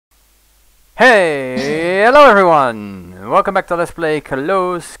Hey, hello everyone! Welcome back to Let's Play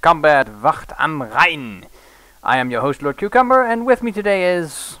Close Combat Wacht am Rhein. I am your host, Lord Cucumber, and with me today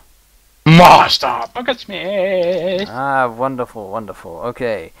is... Master Bucketsmith! Ah, wonderful, wonderful.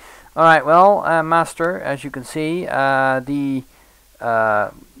 Okay. Alright, well, Master, as you can see, the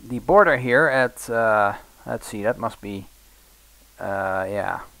border here at, let's see, that must be,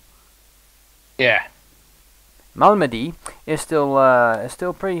 yeah. Yeah. Malmedy is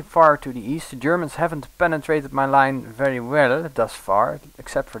still pretty far to the east. The Germans haven't penetrated my line very well thus far,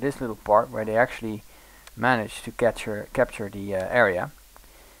 except for this little part where they actually managed to capture the area.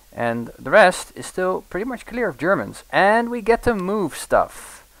 And the rest is still pretty much clear of Germans. And we get to move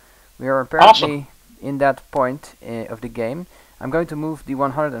stuff. We are apparently in that point of the game. I'm going to move the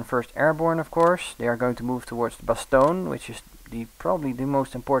 101st Airborne, of course. They are going to move towards the Bastogne, which is probably the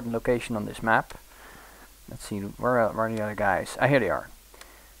most important location on this map. Let's see, where are the other guys? Ah, here they are.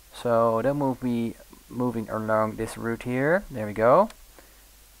 So they'll be moving along this route here. There we go.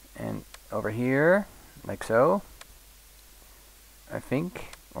 And over here, like so. I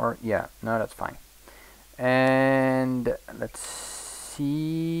think. Or, yeah, no, that's fine. And let's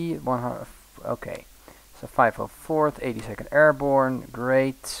see. Okay. So 504th, 82nd Airborne.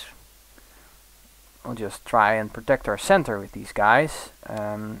 Great. We'll just try and protect our center with these guys.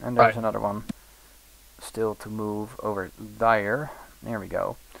 And there's another one still to move over there. There we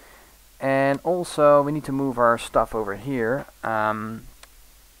go. And also we need to move our stuff over here.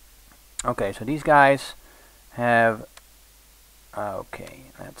 Okay, so these guys have... Okay,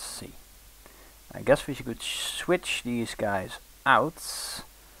 let's see. I guess we could switch these guys out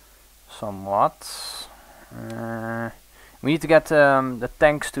somewhat. We need to get the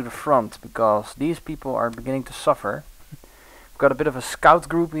tanks to the front because these people are beginning to suffer. Got a bit of a scout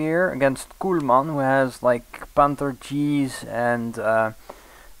group here against Kuhlmann, who has like Panther G's and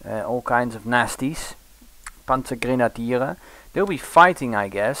all kinds of nasties. Panzergrenadiers. They'll be fighting, I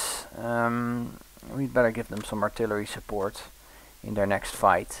guess. We'd better give them some artillery support in their next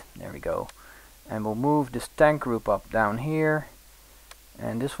fight. There we go. And we'll move this tank group up down here.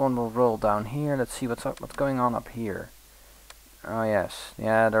 And this one will roll down here. Let's see what's going on up here. Oh yes,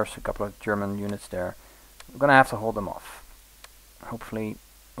 yeah, there's a couple of German units there. We're gonna have to hold them off. Hopefully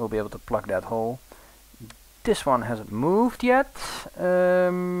we'll be able to plug that hole. This one hasn't moved yet.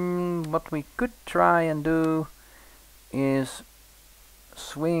 What we could try and do is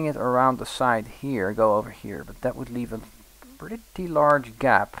swing it around the side here, go over here, but that would leave a pretty large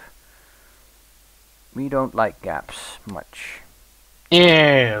gap. We don't like gaps much.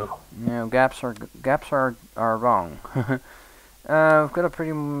 Ew. No, gaps are wrong. We've got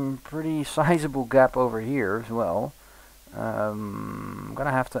a pretty sizable gap over here as well. I'm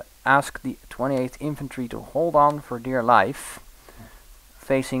gonna have to ask the 28th Infantry to hold on for dear life,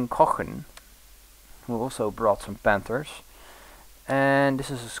 facing Kochen, who also brought some Panthers. And this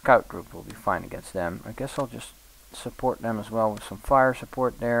is a scout group, we'll be fine against them. I guess I'll just support them as well with some fire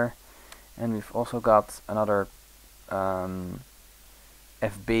support there. And we've also got another FB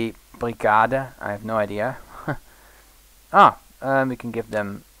Brigade, I have no idea. We can give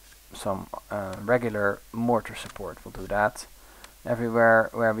them some regular mortar support. We'll do that everywhere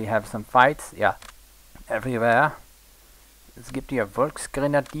where we have some fights. Yeah, everywhere. Es gibt hier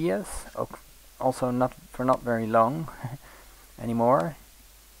Volksgrenadiers, also not very long anymore.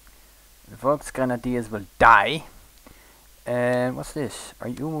 The Volksgrenadiers will die. And what's this? Are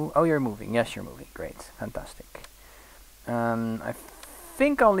you? Oh, you're moving. Yes, you're moving. Great, fantastic. I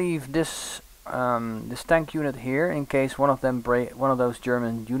think I'll leave this this tank unit here in case one of those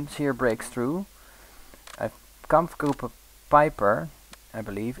German units here breaks through. A Kampfgruppe Piper, I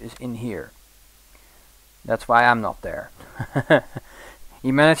believe, is in here. That's why I'm not there.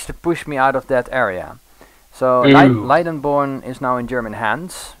 He managed to push me out of that area. So Leidenborn is now in German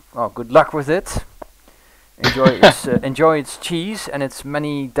hands. Well, good luck with it. Enjoy its cheese and its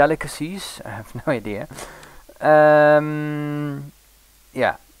many delicacies. I have no idea.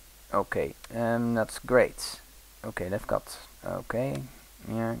 Yeah. Okay, that's great. Okay, they've got... Okay,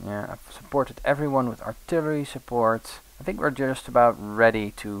 yeah, I've supported everyone with artillery support. I think we're just about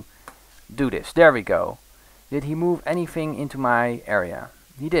ready to do this. There we go. Did he move anything into my area?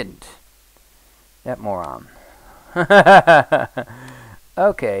 He didn't. That moron.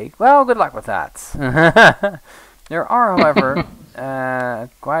 Okay, well, good luck with that. There are, however,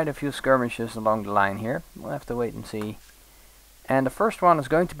 quite a few skirmishes along the line here. We'll have to wait and see. And the first one is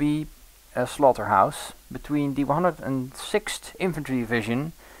going to be a slaughterhouse between the 106th Infantry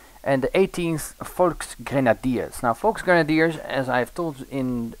Division and the 18th Volksgrenadiers. Now, Volksgrenadiers, as I've told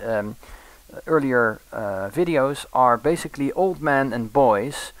in earlier videos, are basically old men and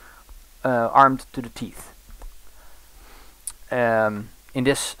boys armed to the teeth. In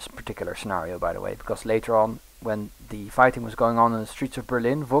this particular scenario, by the way, because later on, when the fighting was going on in the streets of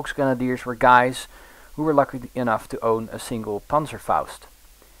Berlin, Volksgrenadiers were guys who were lucky enough to own a single Panzerfaust,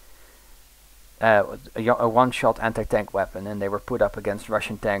 a one-shot anti-tank weapon, and they were put up against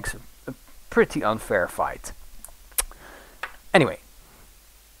Russian tanks. A pretty unfair fight. Anyway,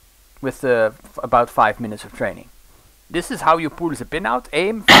 with about 5 minutes of training. This is how you pull the pin out,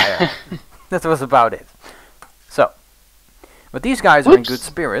 aim, fire. That was about it. So, but these guys are in good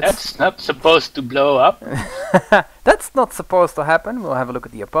spirits. That's not supposed to blow up. That's not supposed to happen. We'll have a look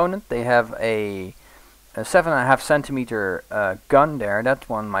at the opponent. They have a 7.5 centimeter gun there. That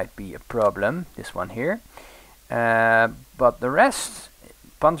one might be a problem. This one here. But the rest,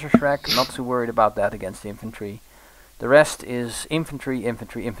 Panzerschreck, not too worried about that against the infantry. The rest is infantry,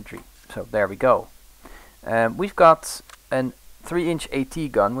 infantry, infantry. So there we go. We've got a 3-inch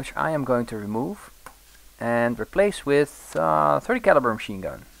AT gun, which I am going to remove and replace with 30 caliber machine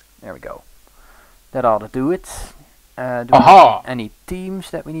gun. There we go. That ought to do it. Do we have any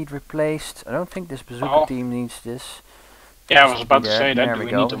teams that we need replaced? I don't think this bazooka team needs this. Yeah, I was about to say that. There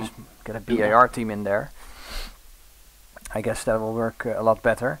we go. Just get a BAR team in there. I guess that will work a lot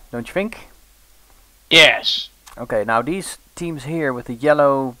better, don't you think? Yes. Okay, now these teams here with the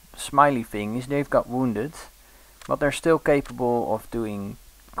yellow smiley things, they've got wounded, but they're still capable of doing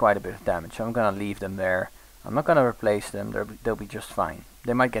quite a bit of damage. So I'm gonna leave them there. I'm not gonna replace them. They'll be just fine.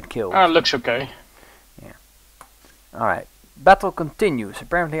 They might get killed. Looks okay. Yeah. All right. Battle continues.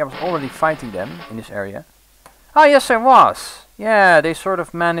 Apparently, I was already fighting them in this area. Oh yes, I was. Yeah, they sort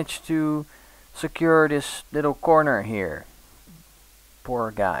of managed to secure this little corner here.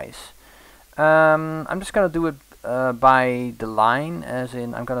 Poor guys. I'm just gonna do it by the line, as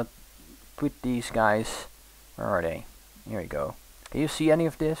in I'm gonna put these guys. Where are they? Here we go. Can you see any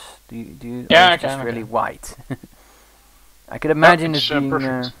of this? Do you? Yeah, oh, it's just really white. I could imagine it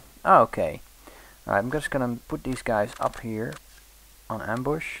being. Oh, okay. Alright, I'm just gonna put these guys up here on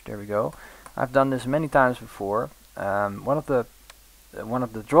ambush. There we go. I've done this many times before. One of the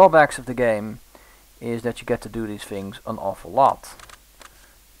drawbacks of the game is that you get to do these things an awful lot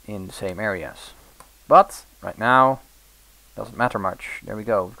in the same areas. But right now, doesn't matter much. There we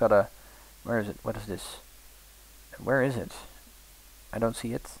go. We've got a. Where is it? What is this? Where is it? I don't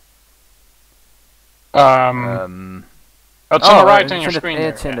see it. It's on the right on your screen.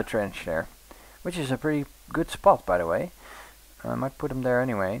 It's in the trench there, which is a pretty good spot, by the way. I might put them there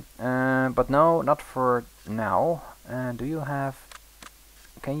anyway. But no, not for now. Do you have?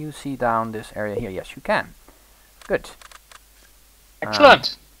 Can you see down this area here? Yes, you can. Good.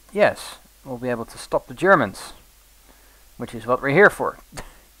 Excellent. Yes, we'll be able to stop the Germans, which is what we're here for.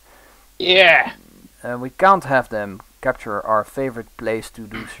 Yeah. We can't have them capture our favorite place to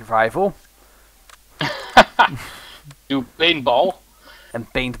do survival. Do paintball. And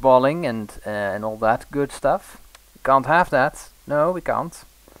paintballing and all that good stuff. We can't have that. No, we can't.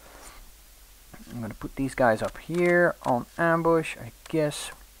 I'm going to put these guys up here on ambush, I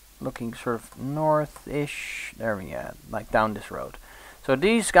guess, looking sort of north-ish. There we are, like down this road. So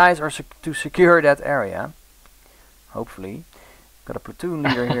these guys are to secure that area, hopefully. Got a platoon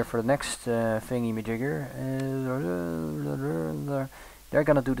leader here for the next thingy-majigger. They're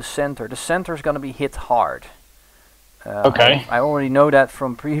going to do the center. The center is going to be hit hard. Okay. I already know that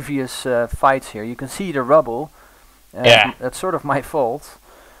from previous fights here. You can see the rubble. Yeah. That's sort of my fault.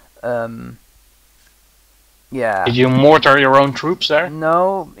 Yeah. Did you mortar your own troops there?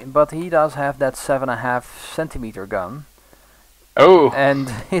 No, but he does have that 7.5 centimeter gun. Oh.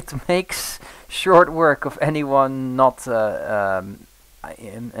 And it makes short work of anyone not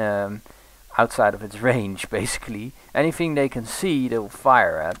outside of its range, basically. Anything they can see, they'll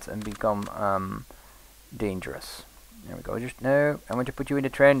fire at and become dangerous. There we go. Just no. I want to put you in the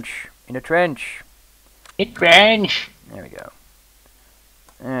trench. In the trench. In trench. There we go.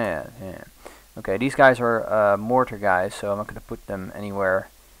 Yeah. Okay, these guys are mortar guys, so I'm not going to put them anywhere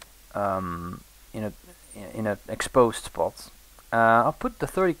in a exposed spot. I'll put the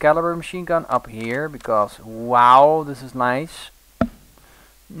 30 caliber machine gun up here because wow, this is nice.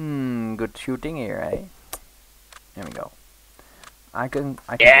 Good shooting here, eh? There we go. I can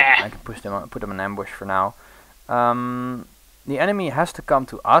push them, put them in ambush for now. The enemy has to come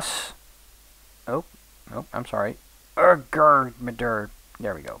to us. Oh, I'm sorry.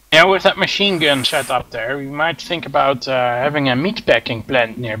 There we go. Yeah, with that machine gun set up there, we might think about having a meatpacking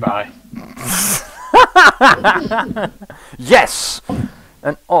plant nearby. Yes!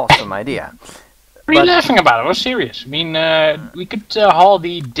 An awesome idea. What are you laughing about? I was serious. I mean, we could haul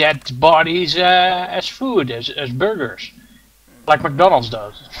the dead bodies as food, as burgers. Like McDonald's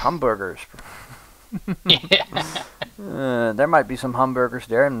does. Hamburgers. Yeah. There might be some hamburgers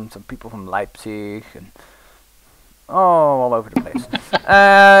there, and some people from Leipzig, and all over the place.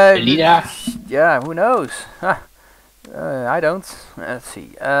 Lida. Yeah, who knows? I don't. Let's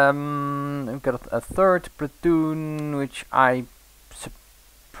see. We've got a third platoon, which I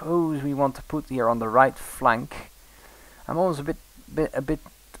suppose we want to put here on the right flank. I'm always a bit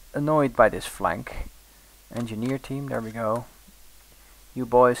annoyed by this flank. Engineer team, there we go. You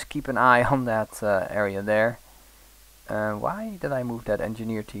boys keep an eye on that area there. Why did I move that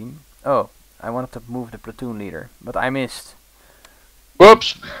engineer team? Oh, I wanted to move the platoon leader, but I missed.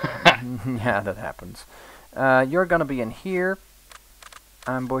 Whoops. Yeah, that happens. You're gonna be in here.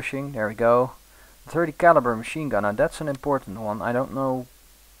 Ambushing, there we go. 30 caliber machine gun, now that's an important one. I don't know.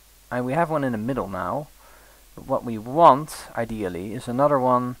 We have one in the middle now. But what we want, ideally, is another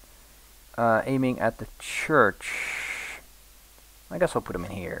one aiming at the church. I guess I'll put them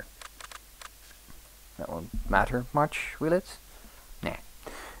in here. That won't matter much, will it? Nah.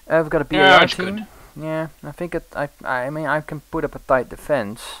 We've got a BAR team. Good. Yeah, I think I mean, I can put up a tight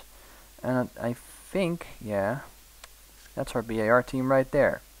defense, and I think, yeah, that's our BAR team right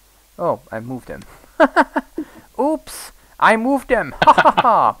there. Oh, I moved them. Oops, I moved them.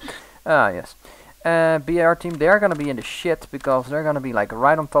 Yes. BAR team, they're gonna be in the shit because they're gonna be like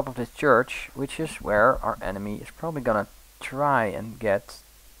right on top of this church, which is where our enemy is probably gonna try and get.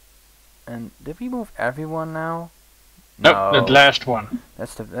 And did we move everyone now? No, that last one.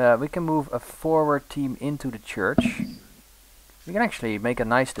 That's the. We can move a forward team into the church. We can actually make a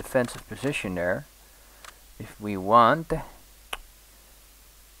nice defensive position there, if we want.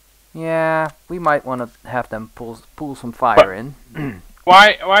 Yeah, we might want to have them pull some fire in.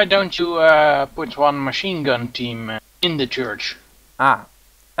 Why don't you put one machine gun team in the church?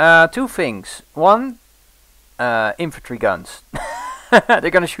 Two things. One, infantry guns.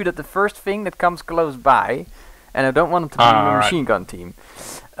 They're gonna shoot at the first thing that comes close by, and I don't want them to be a machine gun team.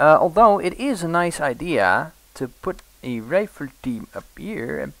 Although it is a nice idea to put a rifle team up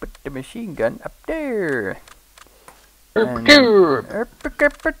here and put the machine gun up there.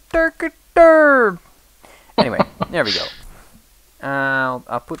 Anyway, there we go.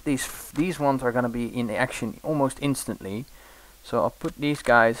 I'll put these ones are gonna be in action almost instantly, so I'll put these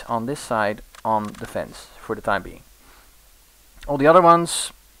guys on this side on defense for the time being. All the other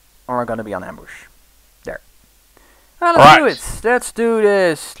ones are gonna be on ambush. There. Let's do it. Let's do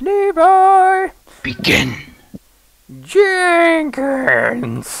this. Levi! Begin.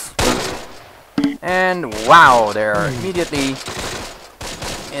 Jenkins! And wow, they're immediately.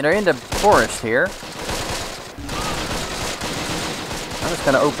 And they're in the forest here. I'm just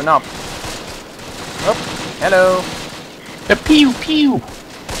gonna open up. Oh, hello. The pew pew.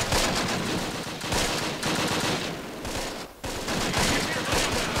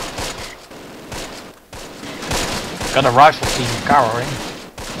 Got a rifle team cowering.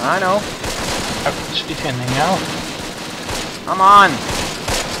 I know. Oh, it's defending now. Come on.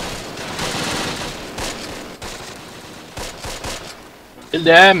 Kill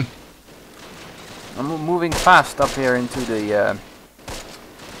them. I'm moving fast up here into the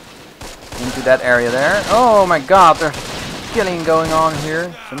into that area there. Oh my God, there's killing going on here.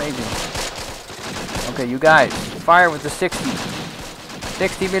 It's amazing. Okay, you guys, fire with the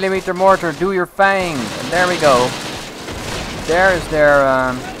 60mm mortar. Do your thing. And there we go. There is their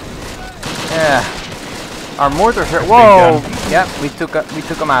yeah. Our mortars are. Whoa! Yeah, we took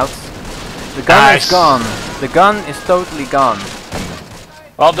them out. The gun is gone. The gun is totally gone.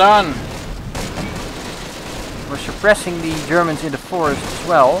 Well done. We're suppressing the Germans in the forest as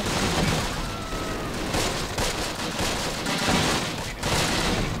well.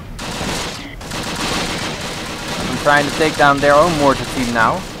 I'm trying to take down their own mortar team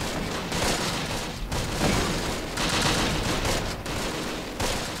now.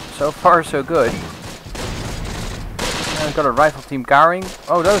 So far, so good. I've got a rifle team cowering.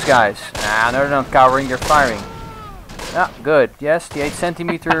 Oh, those guys. Nah, they're not cowering, they're firing. Ah, good. Yes, the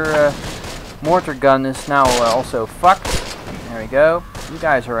 8cm mortar gun is now also fucked. There we go. You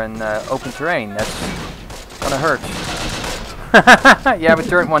guys are in open terrain. That's gonna hurt. Yeah, we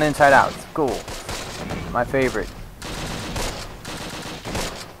turned one inside out. Cool. My favorite.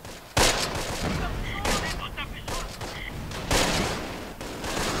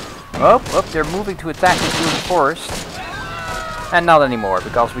 Oh, they're moving to attack us through the forest. And not anymore,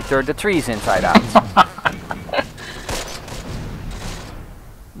 because we turned the trees inside out.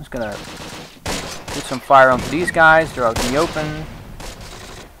 I'm just gonna put some fire onto these guys. They're out in the open.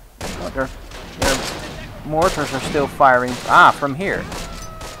 Oh, their mortars are still firing. Ah, from here.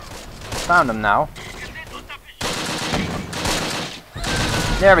 Found them now.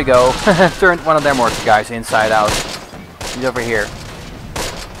 There we go. Turned one of their mortar guys inside out. He's over here.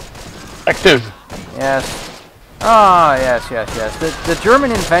 Active. Yes. Ah, yes. The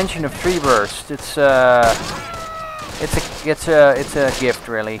German invention of tree burst. It's a gift,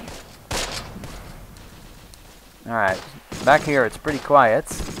 really. All right. Back here, it's pretty quiet.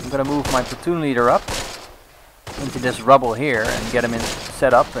 I'm gonna move my platoon leader up into this rubble here and get him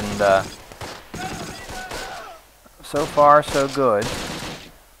set up. And so far, so good.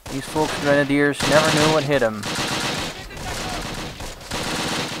 These Volksgrenadiers never knew what hit them.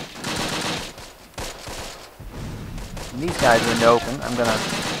 These guys are in the open. I'm gonna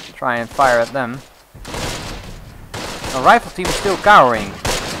try and fire at them. The rifle team is still cowering.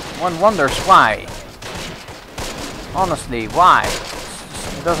 One wonders why. Honestly, why?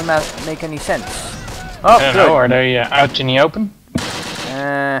 It doesn't make any sense. Oh, I don't good. know, are they out in the open?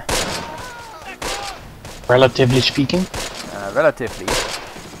 Relatively speaking. Relatively.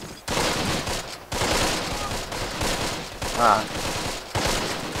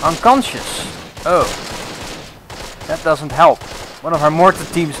 Unconscious. Oh. That doesn't help. One of our mortar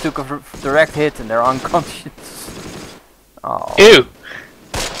teams took a direct hit and they're unconscious. Oh. Ew!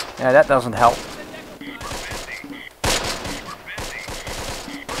 Yeah, that doesn't help.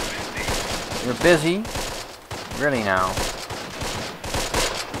 You're busy? Really now?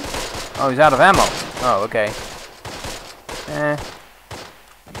 Oh, he's out of ammo. Oh, okay.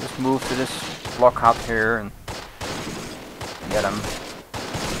 Just move to this block hut here and get him.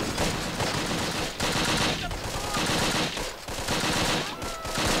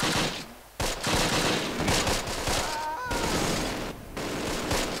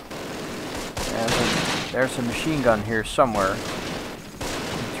 There's a machine gun here somewhere.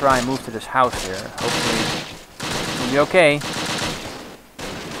 Try and move to this house here. Hopefully it'll be okay.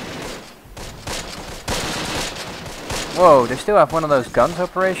 Whoa, they still have one of those guns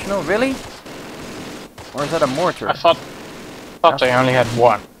operational? Really? Or is that a mortar? I thought they only had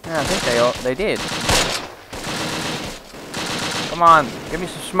one. Yeah, I think they did. Come on, give me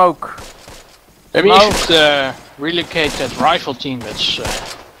some smoke. Maybe you should relocate that rifle team that's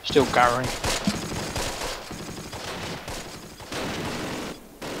still cowering.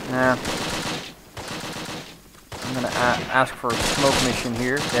 Yeah. I'm gonna ask for a smoke mission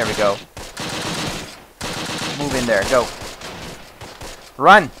here. There we go. Move in there, go.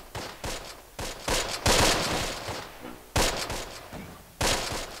 Run!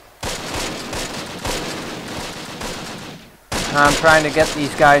 I'm trying to get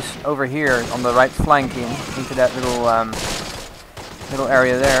these guys over here on the right flank into that little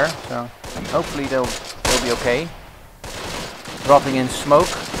area there. So hopefully they'll be okay. Dropping in smoke.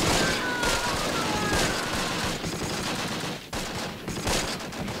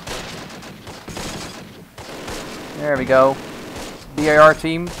 There we go. BAR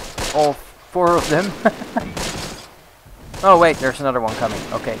team, all 4 of them. Oh wait, there's another one coming.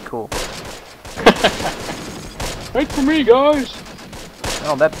 Okay, cool. Wait for me, guys!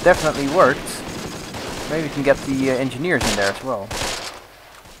 Well, that definitely worked. Maybe we can get the engineers in there as well.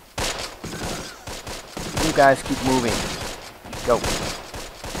 You guys keep moving. Go.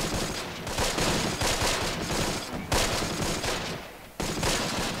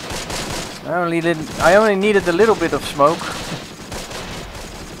 I only needed a little bit of smoke.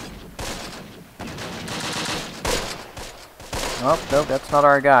 Oh, no, that's not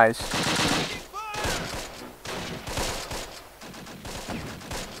our guys.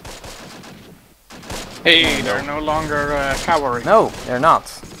 Hey, they're no longer cowering. No, they're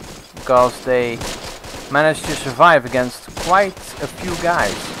not. Because they managed to survive against quite a few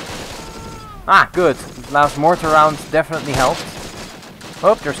guys. Ah, good. The last mortar round definitely helped.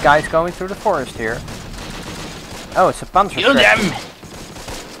 Oh, there's guys going through the forest here. Oh, it's a Panthers. Kill them!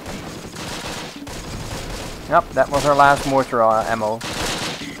 Yep, that was our last mortar ammo.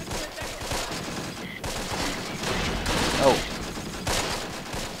 Oh.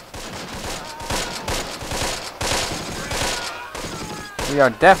 We are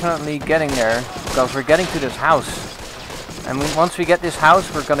definitely getting there, because we're getting to this house. And once we get this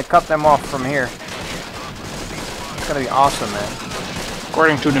house, we're gonna cut them off from here. It's gonna be awesome, man.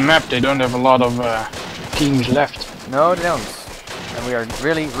 According to the map, they don't have a lot of teams left. No, they don't. And we are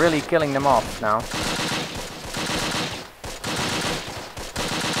really, really killing them off now.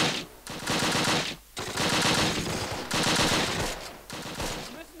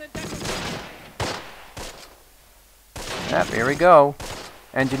 Yep, here we go.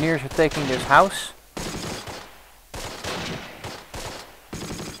 Engineers are taking this house.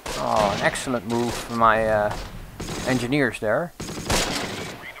 Oh, an excellent move from my engineers there.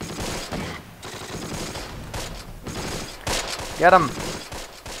 Get him!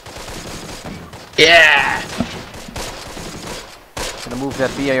 Yeah! Gonna move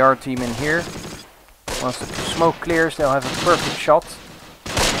that BAR team in here. Once the smoke clears, they'll have a perfect shot.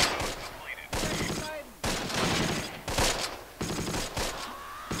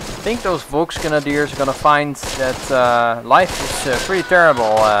 I think those Volksgrenadiers are gonna find that life is pretty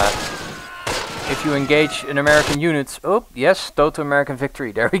terrible if you engage an American unit. Oh, yes, total American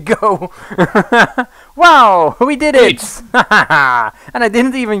victory. There we go. Wow, we did it! And I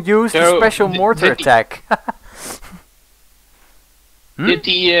didn't even use the special mortar attack. Did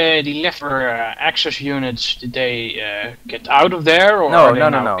the lever access units, did they get out of there, or are they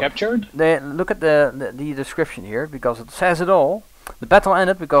now captured? They, look at the description here, because it says it all. The battle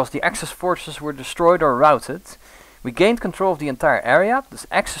ended because the Axis forces were destroyed or routed. We gained control of the entire area. The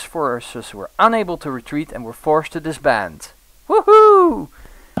Axis forces were unable to retreat and were forced to disband. Woohoo!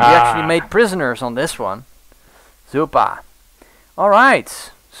 We actually made prisoners on this one. Super.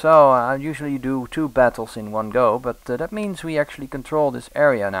 Alright. So I usually do 2 battles in one go, but that means we actually control this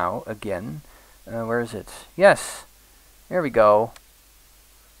area now again. Where is it? Yes. Here we go.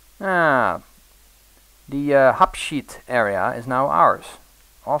 Ah. The Hapschiet area is now ours.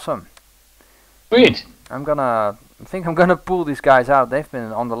 Awesome. Sweet. I think I'm gonna pull these guys out. They've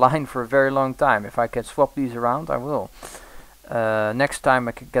been on the line for a very long time. If I can swap these around, I will. Next time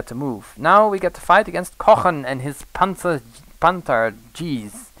I could get to move. Now we get to fight against Kochen and his Panther.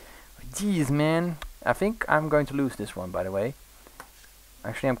 Jeez, man. I think I'm going to lose this one, by the way.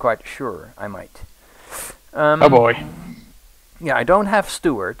 Actually, I'm quite sure I might. Oh boy. Yeah, I don't have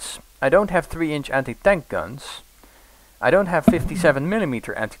Stewards. I don't have 3-inch anti-tank guns. I don't have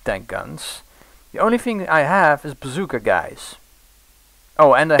 57mm anti-tank guns. The only thing I have is bazooka guys.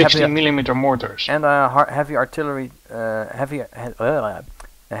 Oh, and 60mm mortars. And heavy artillery, heavy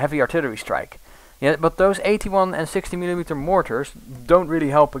artillery strike. Yeah, but those 81 and 60mm mortars don't really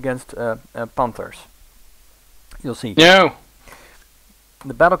help against Panthers. You'll see. No.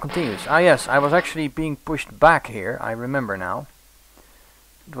 The battle continues. Ah yes, I was actually being pushed back here. I remember now.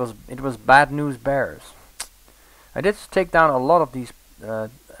 It was bad news bears. I did take down a lot of these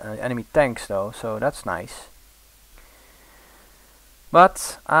enemy tanks though, so that's nice.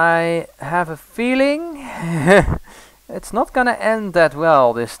 But I have a feeling it's not gonna end that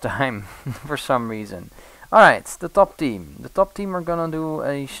well this time for some reason. Alright, the top team. The top team are gonna do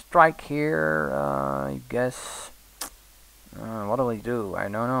a strike here, I guess. What do we do? I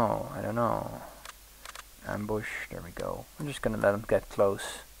don't know. Ambush, there we go. I'm just gonna let them get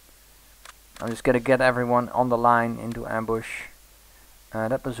close. I'm just gonna get everyone on the line into ambush.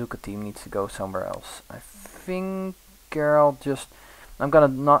 That bazooka team needs to go somewhere else. I think I'm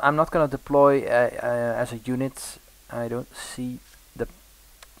not gonna deploy as a unit. I don't see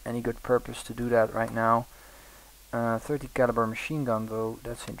any good purpose to do that right now. 30 caliber machine gun though,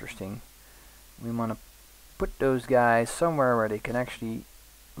 that's interesting. We wanna put those guys somewhere where they can actually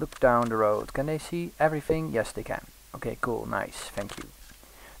look down the road. Can they see everything? Yes, they can. Okay, cool, nice, thank you.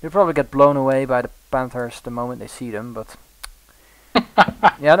 They'll probably get blown away by the Panthers the moment they see them, but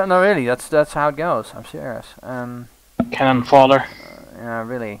yeah, I don't know really. That's how it goes. I'm serious. Cannon fodder. Yeah,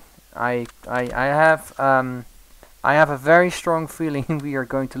 really. I have a very strong feeling we are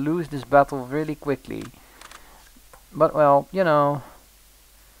going to lose this battle really quickly. But well, you know,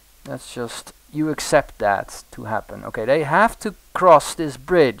 that's just, you accept that to happen. Okay, they have to cross this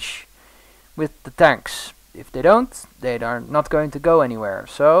bridge with the tanks. If they don't, they are not going to go anywhere.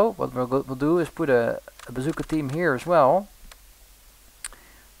 So what we'll do is put a bazooka team here as well,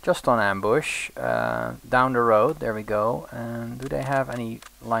 just on ambush, down the road. There we go. And do they have any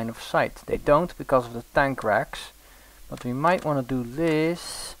line of sight? They don't, because of the tank racks. But we might want to do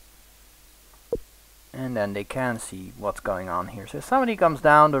this, and then they can see what's going on here. So if somebody comes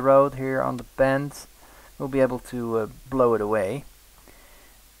down the road here on the bend, we'll be able to blow it away.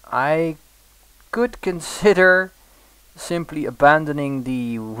 I could consider simply abandoning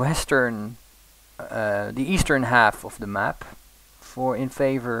the eastern half of the map in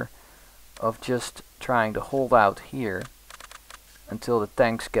favor of just trying to hold out here until the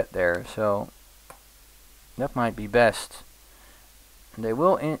tanks get there. So that might be best. And they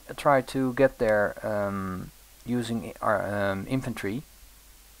will try to get there using our infantry,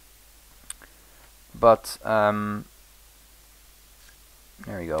 but there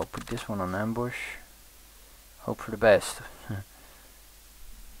we go. Put this one on ambush. Hope for the best.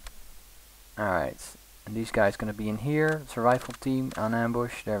 Alright, and these guys gonna be in here. It's a rifle team on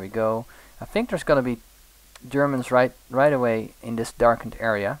ambush. There we go. I think there's gonna be Germans right away in this darkened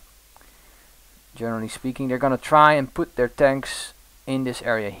area. Generally speaking, they're gonna try and put their tanks in this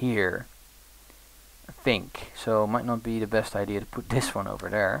area here, I think. So it might not be the best idea to put this one over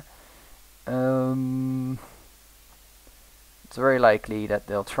there. It's very likely that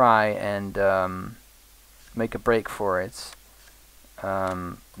they'll try and make a break for it.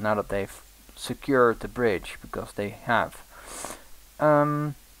 Now that they've secured the bridge, because they have.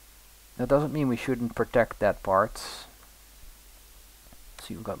 That doesn't mean we shouldn't protect that part.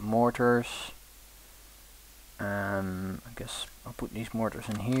 See, we've got mortars. I guess I'll put these mortars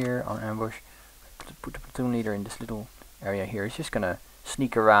in here on ambush. Put the platoon leader in this little area here. He's just gonna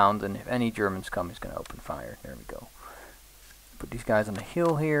sneak around, and if any Germans come, he's gonna open fire. There we go. Put these guys on the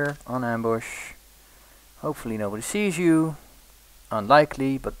hill here on ambush. Hopefully nobody sees you.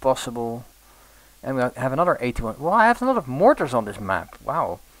 Unlikely, but possible. And we have another 81. Well, I have a lot of mortars on this map.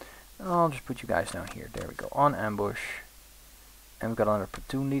 Wow. I'll just put you guys down here. There we go. On ambush. And we've got another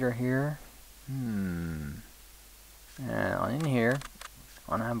platoon leader here. And in here.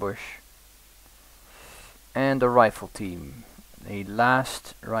 On ambush. And the rifle team. The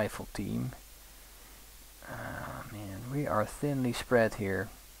last rifle team. Man, we are thinly spread here.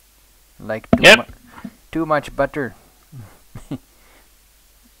 Like too much butter.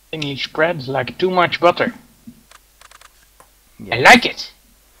 Thinly spread like too much butter. Yes. I like it.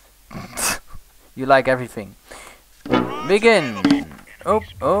 You like everything. Begin. Oh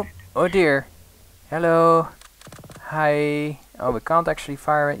dear. Hello. Hi. Oh, we can't actually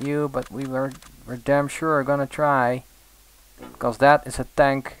fire at you, but we're damn sure gonna try. Because that is a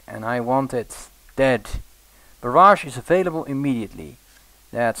tank and I want it dead. Barrage is available immediately.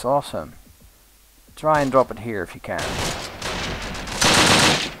 That's awesome. Try and drop it here if you can.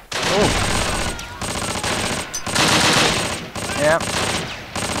 Oh. Yeah.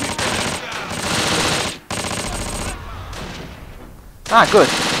 Ah, good.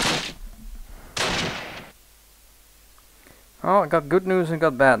 Oh, I got good news and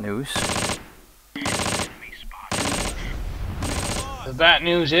got bad news. The bad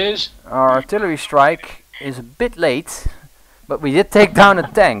news is our artillery strike is a bit late, but we did take down a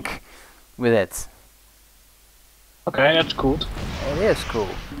tank with it. Okay, that's cool. It is cool.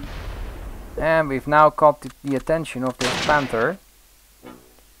 And we've now caught the attention of this Panther.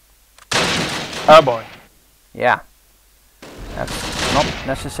 Oh boy. Yeah. That's not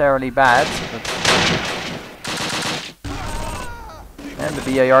necessarily bad, but and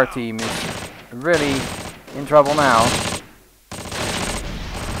the BAR team is really in trouble now.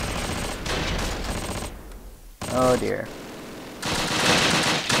 Oh dear.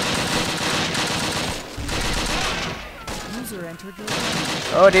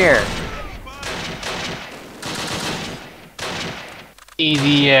 Oh dear.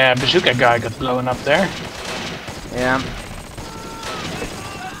 The bazooka guy got blown up there. Yeah.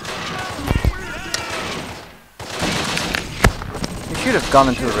 We should have gone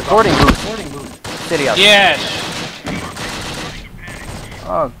into a recording booth. City up. Yes.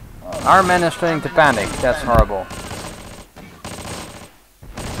 Oh, our men are starting to panic. That's horrible.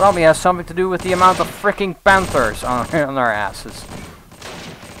 Probably has something to do with the amount of freaking Panthers on our asses.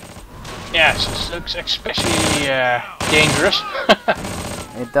 Yes, it looks especially dangerous.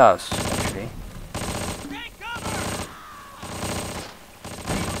 It does, actually.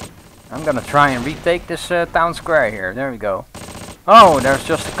 I'm gonna try and retake this town square here. There we go. Oh, there's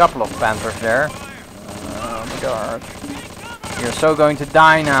just a couple of Panthers there. Oh my god. You're so going to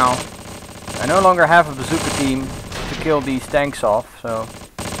die now. I no longer have a bazooka team to kill these tanks off, so...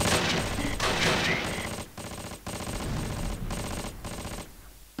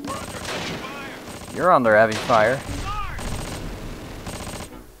 You're under heavy fire.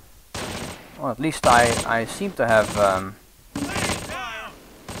 Well, at least I seem to have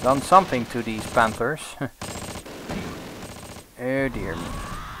done something to these Panthers. Oh dear.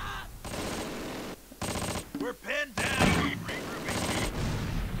 We're pinned down.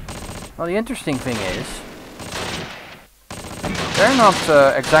 Well, the interesting thing is, they're not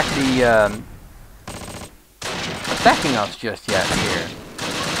exactly attacking us just yet here.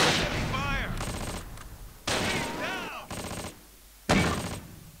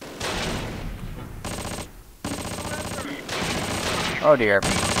 Oh dear,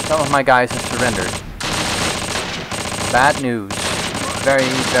 some of my guys have surrendered. Bad news. Very,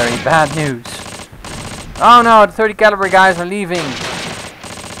 very bad news. Oh no, the 30 caliber guys are leaving.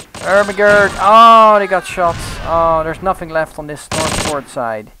 Ermigerd. Oh, they got shot. Oh, there's nothing left on this north port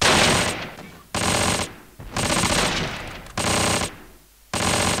side.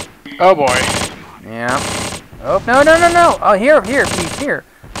 Oh boy. Yeah. Oh, no, no, no, no. Oh, here, please, here.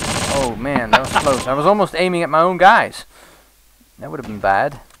 Oh man, that was close. I was almost aiming at my own guys. That would have been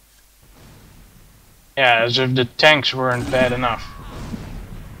bad. Yeah, as if the tanks weren't bad enough.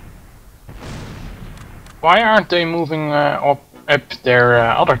 Why aren't they moving up their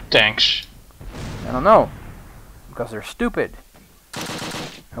other tanks? I don't know. Because they're stupid.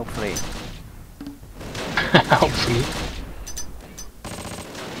 Hopefully. Hopefully.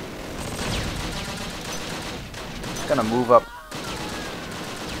 Just gonna move up.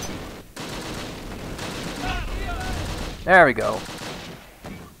 There we go.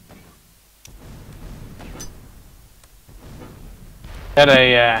 Got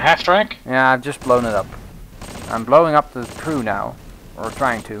a half track? Yeah, I've just blown it up. I'm blowing up the crew now. Or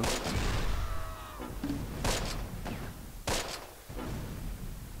trying to.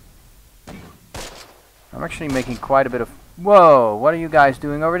 I'm actually making quite a bit of... Whoa! What are you guys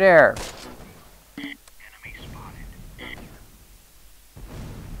doing over there? Enemy spotted.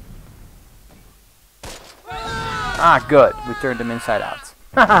 Ah, good. We turned them inside out.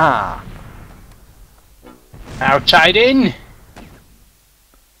 Haha! Outside in!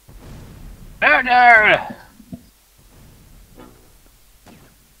 Murder!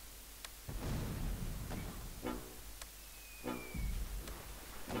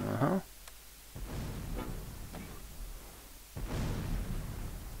 Uh-huh.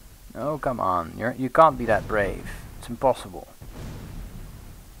 Oh, come on. You can't be that brave. It's impossible.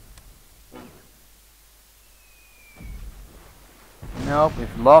 Nope,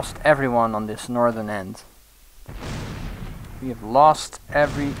 we've lost everyone on this northern end. We have lost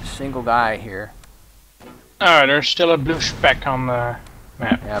every single guy here. Oh, there's still a blue speck on the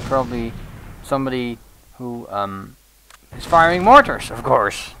map. Yeah, probably somebody who is firing mortars, of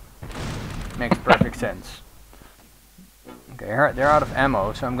course. Makes perfect sense. Okay, they're out of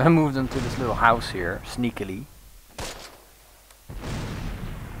ammo, so I'm gonna move them to this little house here, sneakily.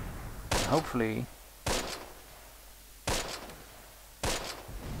 Hopefully.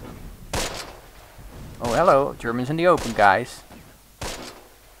 Oh, hello, Germans in the open, guys.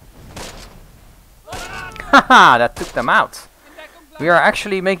 Haha, that took them out. We are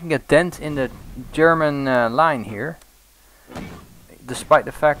actually making a dent in the German line here. Despite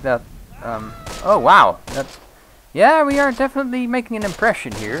the fact that... oh, wow. Yeah, we are definitely making an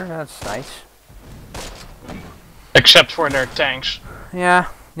impression here. That's nice. Except for their tanks. Yeah,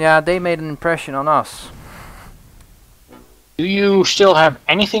 they made an impression on us. Do you still have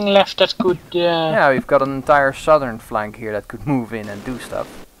anything left that could... Yeah, we've got an entire southern flank here that could move in and do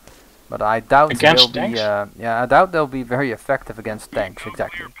stuff. But I doubt they'll be... yeah, I doubt they'll be very effective against tanks,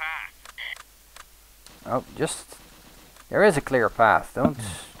 exactly. Oh, just... There is a clear path. Don't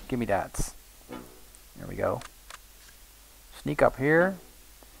give me that. There we go. Sneak up here.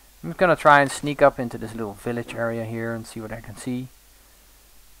 I'm just gonna try and sneak up into this little village area here and see what I can see.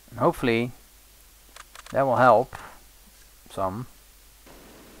 And hopefully that will help some.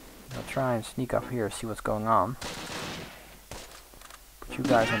 I'll try and sneak up here, see what's going on. Put you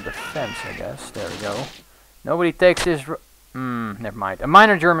guys on defense, I guess. There we go. Nobody takes this. Never mind. A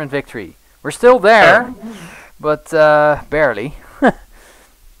minor German victory. We're still there, but barely.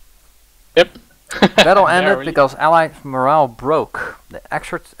 Yep. Battle ended because Allied morale broke. The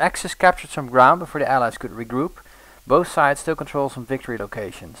Axis captured some ground before the Allies could regroup. Both sides still control some victory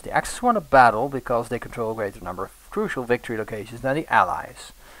locations. The Axis won a battle because they control a greater number of crucial victory locations than the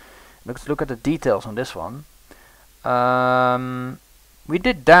Allies. Let's look at the details on this one. We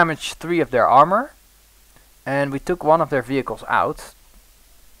did damage 3 of their armor, and we took 1 of their vehicles out.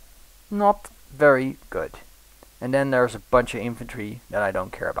 Not very good. And then there's a bunch of infantry that I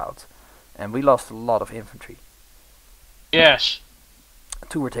don't care about. And we lost a lot of infantry. Yes.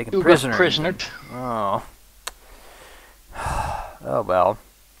 2 were taken 2 prisoner. prisonered. Oh. Oh well.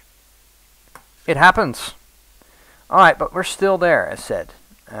 It happens. Alright, but we're still there, as said.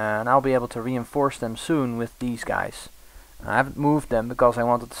 And I'll be able to reinforce them soon with these guys. I haven't moved them because I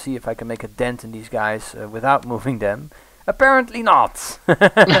wanted to see if I can make a dent in these guys without moving them. Apparently not.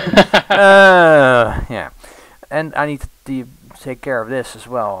 Yeah. And I need to take care of this as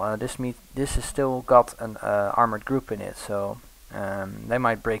well. This has still got an armored group in it, so they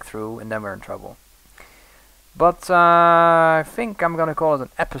might break through and then we're in trouble. But I think I'm gonna call it an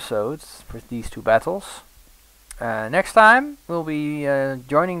episode for these 2 battles. Next time we'll be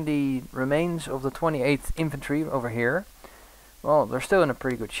joining the remains of the 28th Infantry over here. Well, they're still in a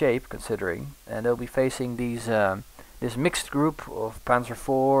pretty good shape considering, and they'll be facing these this mixed group of Panzer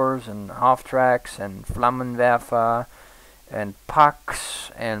IVs and half-tracks and Flammenwerfer and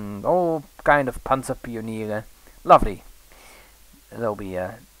Paks and all kind of Panzerpioniere. Lovely. They'll be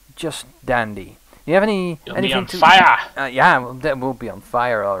just dandy. Do you have anything to... fire! Yeah, well, that will be on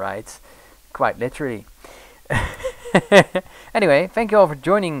fire, alright. Quite literally. Anyway, thank you all for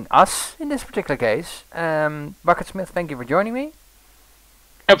joining us in this particular case. Bucketsmith, thank you for joining me.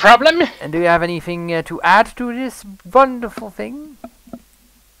 No problem. And do you have anything to add to this wonderful thing?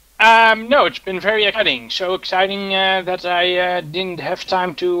 No, it's been very exciting. So exciting that I didn't have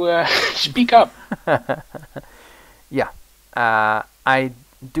time to speak up. Yeah, I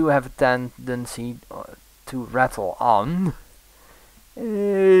do have a tendency to rattle on.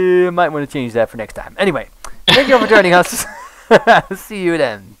 Might want to change that for next time. Anyway, thank you all for joining us. See you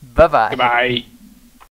then. Bye bye. Goodbye.